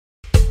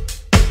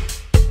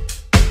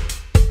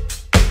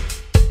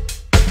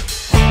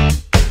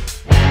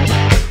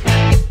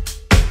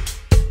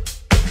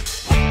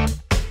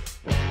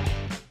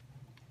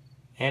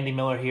Andy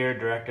Miller here,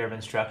 Director of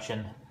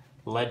Instruction,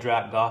 Lead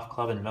Drop Golf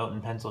Club in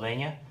Moton,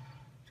 Pennsylvania.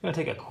 Just going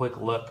to take a quick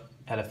look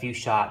at a few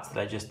shots that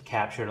I just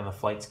captured on the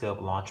Flight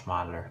Scope launch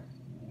monitor.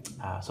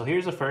 So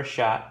here's the first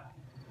shot.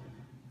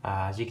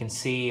 As you can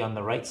see on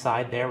the right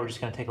side there, we're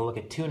just going to take a look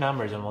at two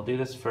numbers, and we'll do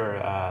this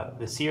for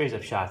the series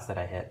of shots that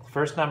I hit. The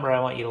first number I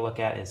want you to look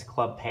at is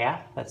club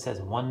path. That says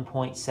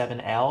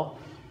 1.7 L.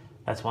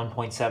 That's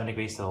 1.7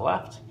 degrees to the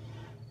left.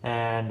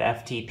 And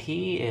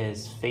FTP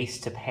is face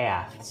to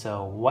path.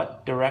 So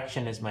what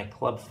direction is my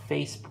club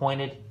face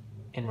pointed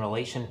in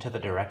relation to the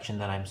direction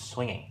that I'm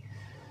swinging?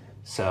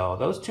 So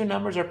those two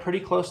numbers are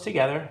pretty close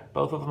together,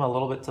 both of them a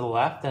little bit to the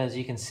left. And as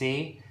you can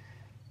see,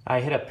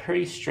 I hit a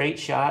pretty straight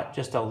shot,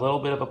 just a little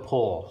bit of a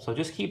pull. So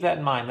just keep that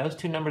in mind. Those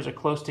two numbers are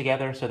close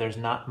together, so there's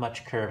not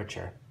much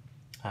curvature.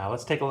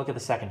 Let's take a look at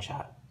the second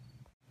shot.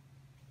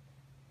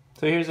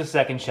 So here's the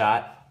second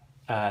shot.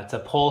 It's a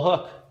pull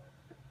hook.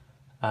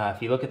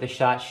 If you look at the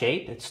shot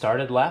shape, it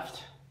started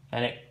left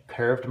and it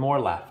curved more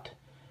left.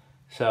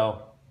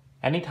 So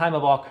anytime a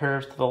ball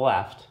curves to the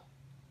left,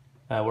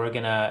 we're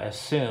going to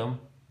assume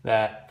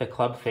that the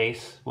club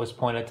face was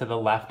pointed to the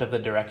left of the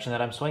direction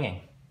that I'm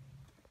swinging.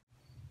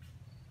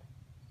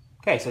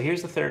 Okay, so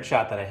here's the third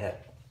shot that I hit.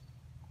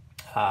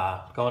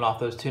 Going off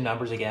those two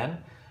numbers again,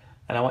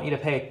 and I want you to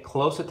pay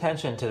close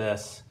attention to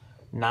this.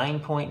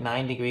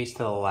 9.9 degrees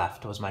to the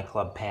left was my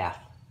club path.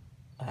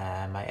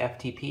 My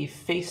FTP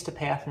face to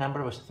path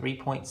number was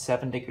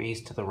 3.7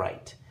 degrees to the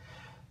right.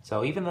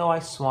 So even though I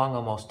swung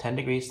almost 10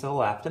 degrees to the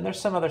left, and there's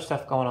some other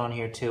stuff going on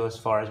here too as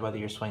far as whether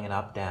you're swinging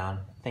up, down,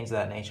 things of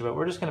that nature, but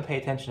we're just going to pay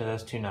attention to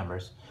those two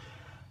numbers.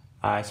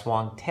 I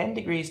swung 10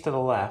 degrees to the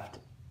left,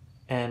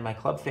 and my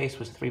club face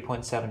was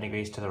 3.7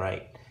 degrees to the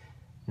right.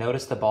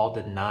 Notice the ball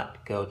did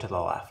not go to the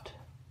left.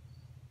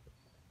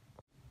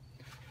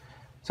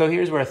 So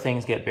here's where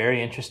things get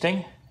very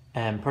interesting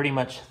and pretty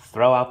much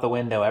throw out the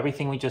window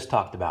everything we just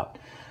talked about.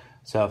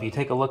 So if you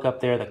take a look up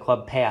there, the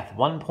club path,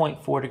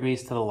 1.4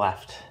 degrees to the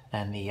left,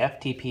 and the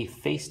FTP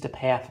face to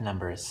path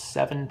number is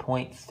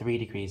 7.3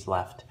 degrees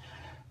left.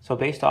 So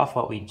based off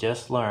what we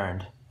just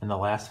learned in the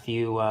last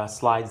few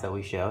slides that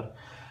we showed,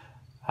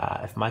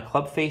 if my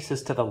club face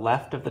is to the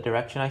left of the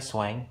direction I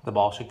swing, the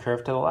ball should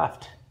curve to the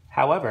left.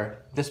 However,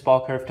 this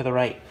ball curved to the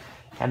right.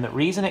 And the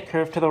reason it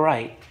curved to the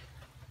right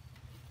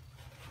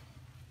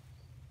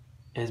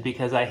is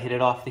because I hit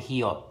it off the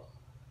heel.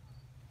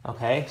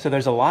 Okay, so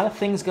there's a lot of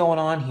things going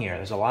on here.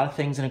 There's a lot of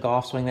things in a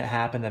golf swing that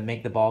happen that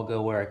make the ball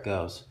go where it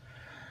goes.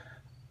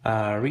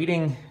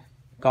 Reading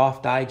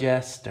Golf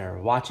Digest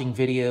or watching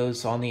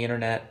videos on the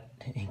internet,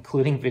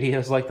 including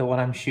videos like the one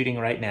I'm shooting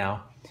right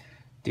now,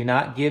 do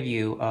not give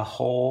you a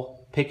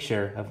whole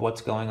picture of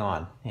what's going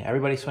on.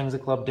 Everybody swings the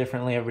club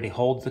differently. Everybody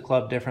holds the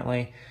club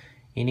differently.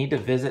 You need to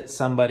visit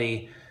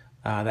somebody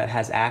that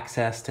has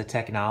access to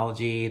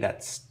technology,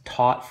 that's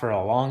taught for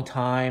a long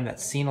time,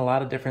 that's seen a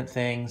lot of different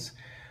things.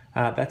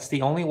 That's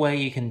the only way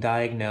you can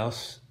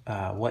diagnose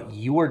what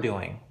you are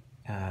doing.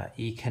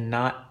 You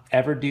cannot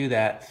ever do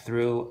that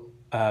through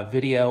a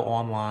video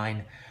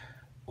online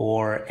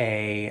or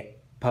a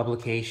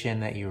publication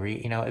that you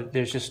read. You know,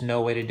 there's just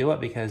no way to do it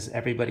because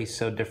everybody's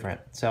so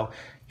different. So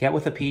get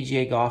with a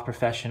PGA Golf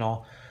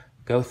Professional,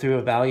 go through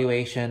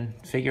evaluation,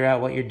 figure out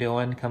what you're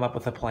doing, come up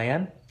with a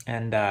plan,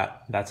 and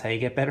that's how you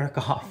get better at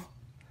golf.